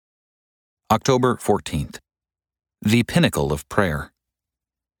October 14th. The Pinnacle of Prayer.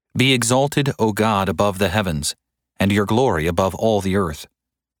 Be exalted, O God, above the heavens, and your glory above all the earth.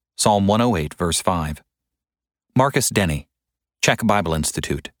 Psalm 108, verse 5. Marcus Denny, Czech Bible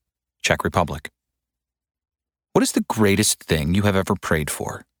Institute, Czech Republic. What is the greatest thing you have ever prayed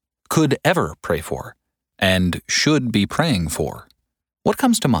for, could ever pray for, and should be praying for? What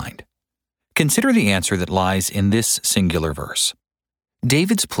comes to mind? Consider the answer that lies in this singular verse.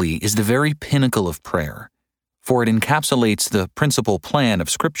 David's plea is the very pinnacle of prayer, for it encapsulates the principal plan of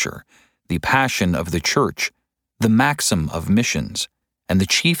Scripture, the passion of the church, the maxim of missions, and the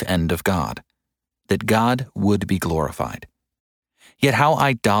chief end of God, that God would be glorified. Yet how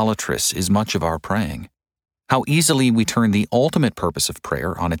idolatrous is much of our praying. How easily we turn the ultimate purpose of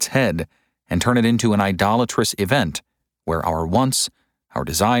prayer on its head and turn it into an idolatrous event where our wants, our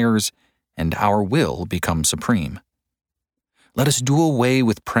desires, and our will become supreme. Let us do away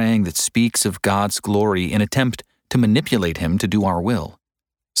with praying that speaks of God's glory in attempt to manipulate Him to do our will.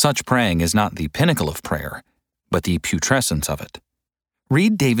 Such praying is not the pinnacle of prayer, but the putrescence of it.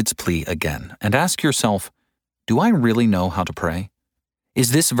 Read David's plea again and ask yourself, do I really know how to pray?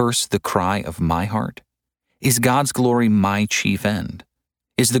 Is this verse the cry of my heart? Is God's glory my chief end?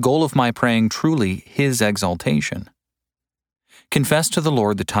 Is the goal of my praying truly His exaltation? Confess to the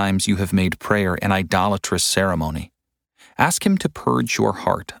Lord the times you have made prayer an idolatrous ceremony. Ask Him to purge your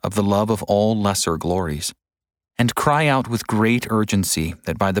heart of the love of all lesser glories, and cry out with great urgency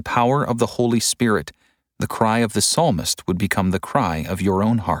that by the power of the Holy Spirit, the cry of the psalmist would become the cry of your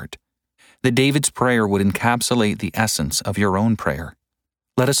own heart, that David's prayer would encapsulate the essence of your own prayer.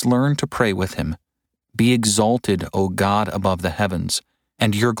 Let us learn to pray with him. Be exalted, O God, above the heavens,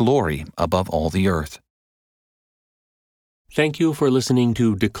 and your glory above all the earth. Thank you for listening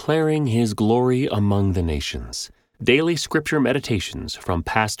to Declaring His Glory Among the Nations, daily scripture meditations from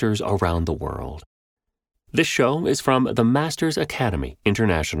pastors around the world. This show is from the Masters Academy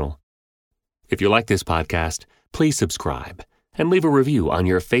International. If you like this podcast, please subscribe and leave a review on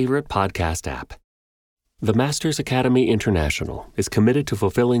your favorite podcast app. The Masters Academy International is committed to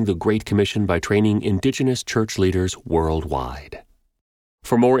fulfilling the Great Commission by training Indigenous church leaders worldwide.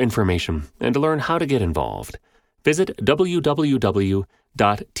 For more information and to learn how to get involved, visit www.tmai.org.